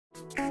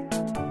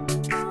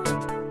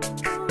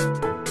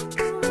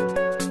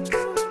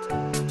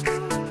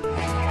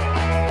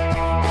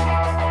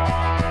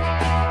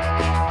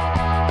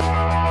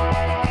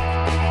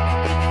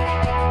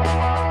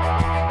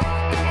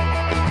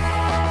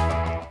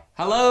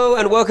Hello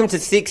and welcome to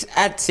 6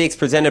 at 6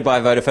 presented by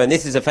Vodafone.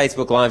 This is a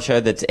Facebook live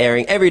show that's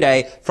airing every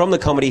day from the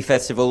Comedy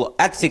Festival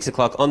at 6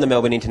 o'clock on the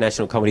Melbourne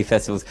International Comedy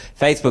Festival's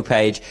Facebook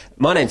page.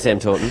 My name's Sam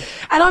Taunton.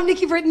 And I'm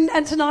Nikki Britton,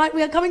 and tonight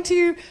we are coming to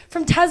you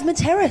from Tasma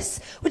Terrace,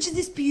 which is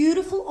this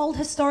beautiful old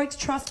historic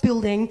trust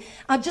building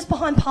just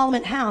behind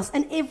Parliament House.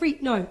 And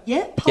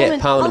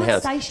Parliament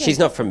House. Station. She's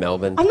not from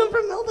Melbourne. I'm not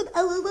from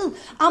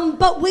Melbourne.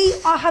 But we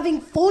are having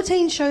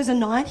 14 shows a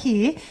night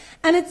here,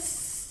 and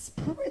it's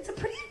a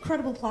pretty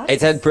incredible place.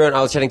 It's brilliant.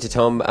 I was chatting to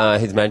Tom,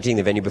 who's managing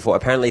the venue before.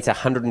 Apparently it's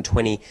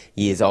 120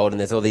 years old and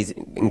there's all these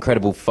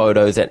incredible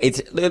photos. And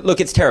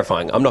it's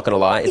terrifying. I'm not going to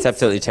lie. It's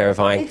absolutely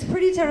terrifying. It's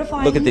pretty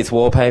terrifying. Look at this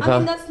wallpaper. I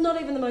mean, that's not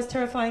even the most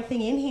terrifying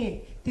thing in here,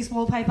 this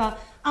wallpaper.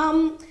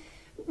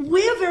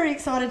 We're very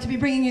excited to be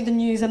bringing you the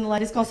news and the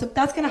latest gossip.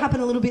 That's going to happen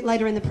a little bit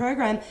later in the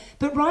program.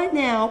 But right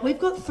now, we've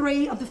got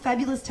 3 of the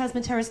fabulous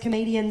Tasma Terrace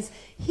comedians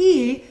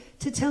here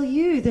to tell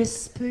you their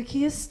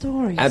spookiest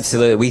stories.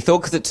 Absolutely. We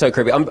thought because it's so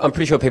creepy. I'm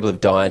pretty sure people have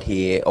died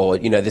here, or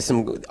there's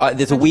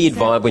a weird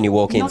vibe when you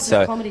walk in. Not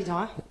just comedy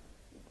die.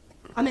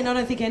 I mean, I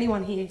don't think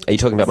anyone here. Are you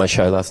talking about my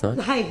show last night?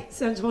 Hey,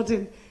 Sam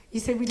Taunton,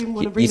 you said we didn't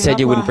want to bring it up. You said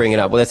you wouldn't bring it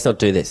up. Well, let's not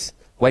do this.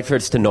 Wait for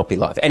it to not be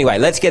live. Anyway,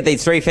 let's get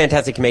these 3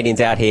 fantastic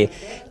comedians out here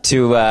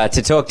to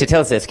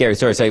tell us their scary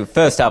story. So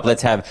first up,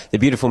 let's have the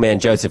beautiful man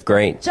Joseph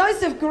Green.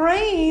 Joseph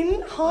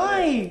Green,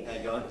 hi. How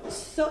you going?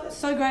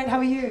 So great. How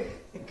are you?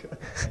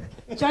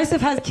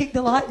 Joseph has kicked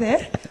the light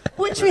there,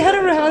 which we had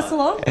a rehearsal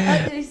of.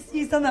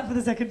 He's done that for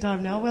the 2nd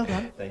time now. Well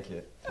done. Thank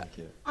you. Thank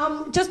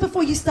you. Just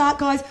before you start,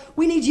 guys,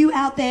 we need you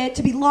out there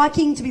to be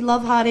liking, to be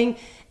love-hearting,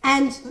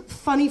 and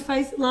funny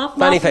face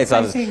laughing.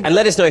 And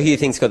let us know who you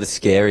think's got the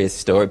scariest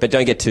story, but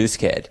don't get too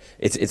scared.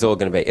 It's all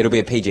going to be. It'll be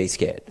a PG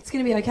scared. It's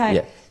going to be okay.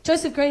 Yeah.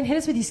 Joseph Green, hit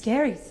us with your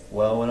scaries.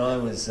 Well, when I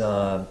was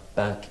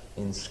back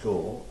in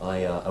school,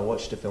 I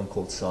watched a film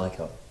called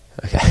Psycho.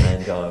 Okay.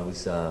 And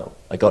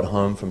I got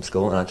home from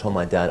school and I told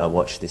my dad I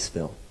watched this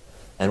film.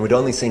 And we'd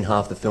only seen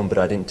half the film, but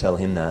I didn't tell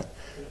him that.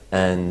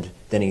 And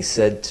then he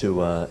said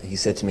to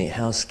me,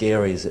 how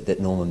scary is it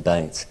that Norman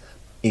Bates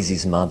is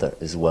his mother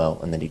as well,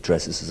 and that he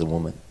dresses as a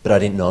woman? But I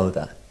didn't know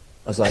that.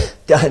 I was like,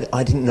 Dad,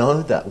 I didn't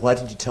know that. Why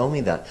did you tell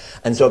me that?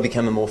 And so it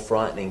became a more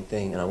frightening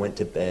thing, and I went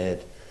to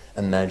bed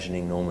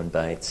imagining Norman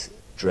Bates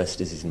dressed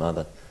as his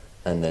mother.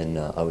 And then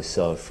I was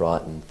so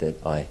frightened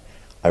that I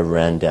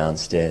ran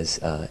downstairs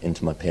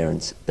into my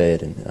parents'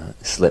 bed and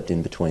slept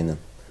in between them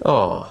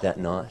that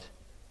night.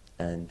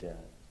 And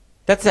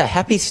that's a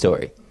happy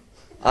story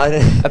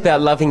about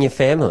loving your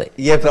family.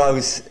 Yeah, but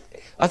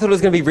I thought it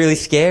was going to be really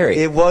scary.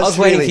 It was. I was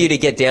waiting for you to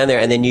get down there,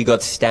 and then you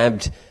got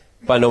stabbed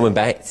by Norman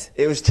Bates.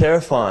 It was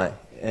terrifying,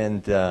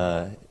 and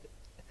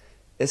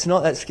it's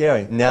not that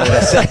scary now that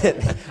I say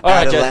it. All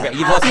right, Joseph,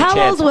 you've lost your chance.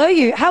 How old were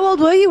you? How old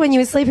were you when you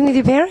were sleeping with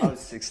your parents? I was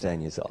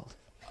 16 years old.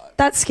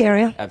 That's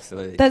scarier.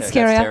 Absolutely. That's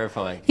scarier. That's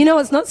terrifying. You know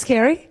what's not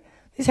scary?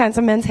 This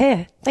handsome man's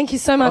hair. Thank you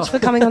so much for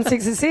coming on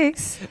 6 at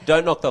 6.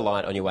 Don't knock the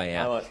light on your way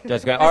out.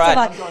 Joseph Green. All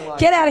right.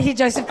 Get out of here,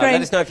 Joseph Green.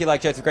 Let us know if you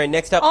like Joseph Green.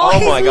 Next up, oh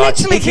my God.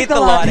 He hit the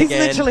light again. He's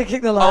literally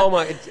kicked the light. Oh,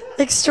 my.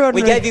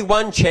 Extraordinary. We gave you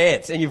one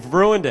chance and you've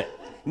ruined it.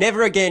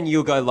 Never again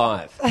you'll go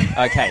live.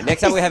 Okay,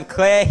 next up we have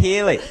Claire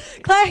Healy.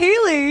 Claire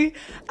Healy.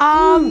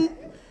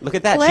 Look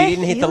at that. Claire She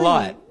didn't hit the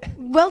light.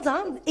 Well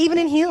done. Even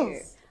in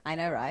heels. I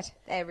know, right?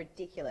 They're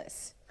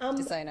ridiculous.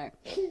 Just so you know.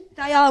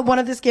 They are one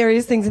of the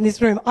scariest things in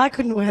this room. I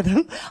couldn't wear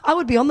them. I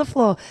would be on the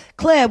floor.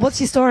 Claire, what's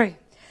your story?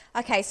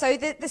 Okay, so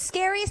the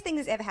scariest thing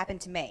that's ever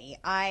happened to me,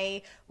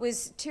 I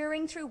was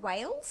touring through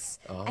Wales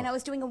and I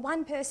was doing a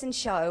 1-person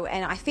show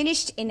and I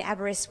finished in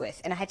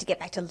Aberystwyth and I had to get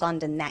back to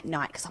London that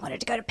night because I wanted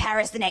to go to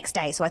Paris the next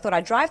day. So I thought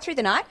I'd drive through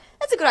the night.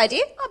 That's a good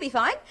idea. I'll be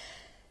fine.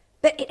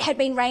 But it had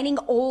been raining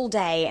all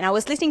day and I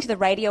was listening to the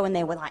radio and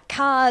there were like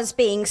cars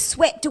being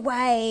swept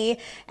away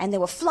and there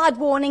were flood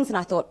warnings and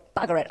I thought,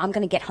 bugger it, I'm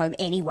going to get home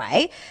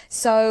anyway.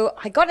 So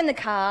I got in the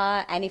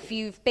car and if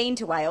you've been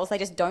to Wales, they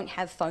just don't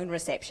have phone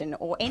reception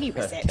or any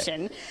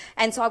reception.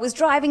 And so I was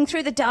driving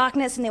through the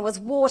darkness and there was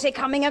water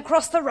coming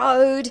across the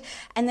road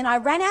and then I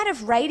ran out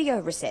of radio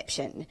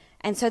reception.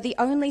 And so the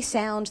only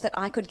sound that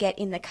I could get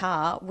in the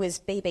car was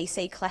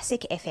BBC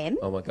Classic FM.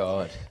 Oh, my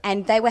God.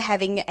 And they were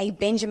having a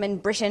Benjamin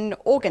Britten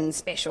organ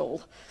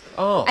special.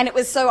 Oh. And it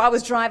was so I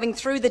was driving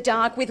through the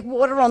dark with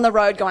water on the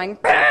road going...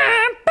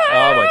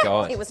 Oh, my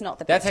God. It was not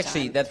the best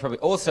That's probably...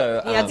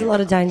 Also... He adds a lot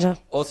of danger.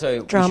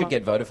 Also, Drama. we should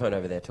get Vodafone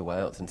over there to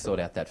Wales and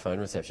sort out that phone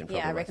reception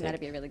problem. Yeah, I reckon that'd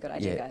be a really good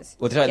idea, guys.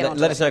 Well,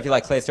 let us know if you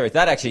like Claire's stories.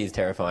 That actually is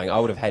terrifying. I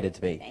would have hated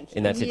to be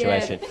in that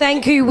situation. Yeah.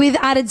 Thank you. With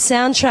added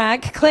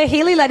soundtrack, Claire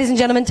Healy, ladies and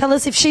gentlemen, tell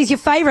us if she's your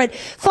favourite.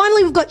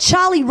 Finally, we've got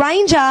Charlie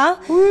Ranger.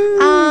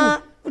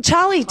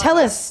 Charlie, tell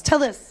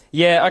us.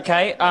 Yeah,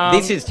 okay.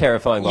 This is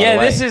terrifying, by the way.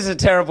 Yeah, this is a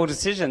terrible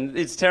decision.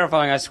 It's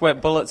terrifying. I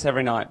sweat bullets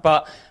every night.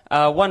 But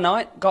one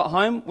night, got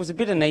home, was a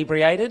bit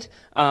inebriated,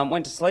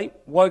 went to sleep,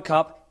 woke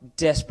up,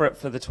 desperate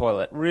for the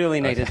toilet.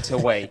 Really needed to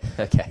wee.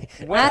 Okay.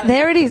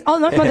 There it is. Oh,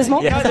 no, there's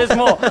more. No, there's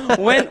more.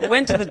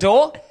 Went to the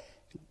door.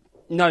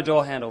 No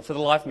door handle for the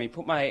life of me.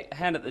 Put my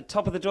hand at the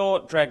top of the door,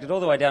 dragged it all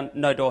the way down,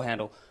 no door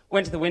handle.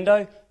 Went to the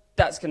window,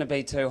 that's going to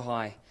be too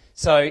high.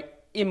 So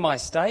in my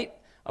state,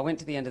 I went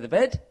to the end of the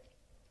bed.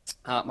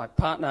 My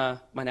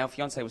partner, my now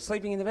fiancée, was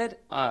sleeping in the bed.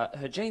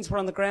 Her jeans were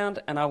on the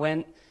ground, and I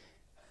went,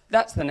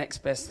 that's the next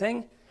best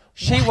thing.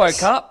 She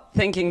woke up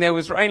thinking there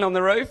was rain on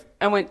the roof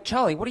and went,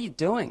 Charlie, what are you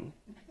doing?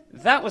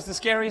 That was the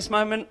scariest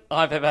moment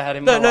I've ever had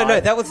in my life. No,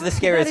 that was the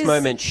scariest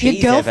moment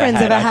she's your girlfriend's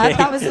ever had.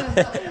 That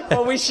was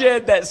Well, we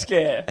shared that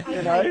scare,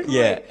 you know?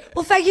 Yeah.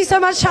 Well, thank you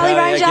so much, Charlie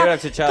Yeah, Ranger. give it up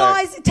to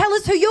Charlie. Guys, tell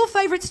us who your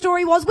favourite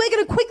story was. We're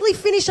going to quickly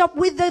finish up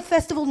with the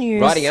festival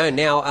news. Rightio.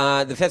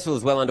 Now, the festival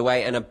is well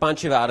underway and a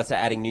bunch of artists are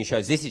adding new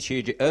shows. This is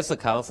huge. Ursula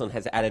Carlson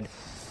has added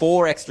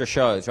 4 extra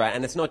shows, right?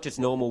 And it's not just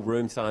normal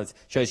room size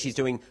shows. She's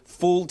doing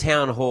full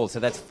town hall.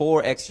 So that's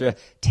 4 extra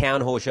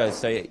town hall shows.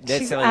 So they're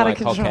She's selling out like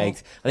of control.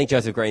 hotcakes. I think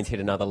Joseph Green's hit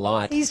another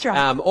light. He's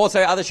drunk.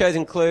 Also, other shows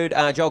include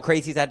Joel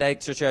Creasy's added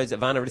extra shows.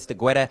 Ivana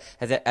Aristogueta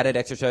has added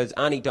extra shows.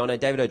 Arnie Donna,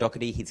 David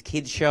O'Doherty, his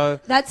kids show.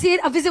 That's it.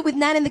 A visit with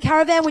Nan in the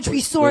Caravan, which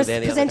we saw us there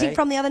the other presenting day.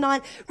 from the other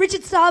night.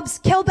 Richard Stubbs,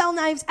 Kel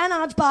Balnaves, and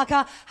Arj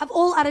Barker have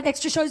all added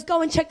extra shows.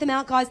 Go and check them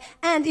out, guys.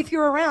 And if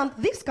you're around,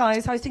 this guy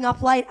is hosting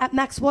Up Late at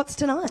Max Watts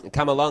tonight.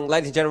 Come along,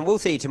 ladies and gentlemen. We'll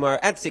see you tomorrow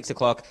at 6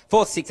 o'clock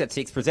for 6 at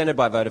 6, presented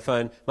by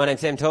Vodafone. My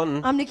name's Sam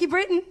Taunton. I'm Nikki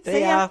Britton. See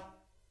ya.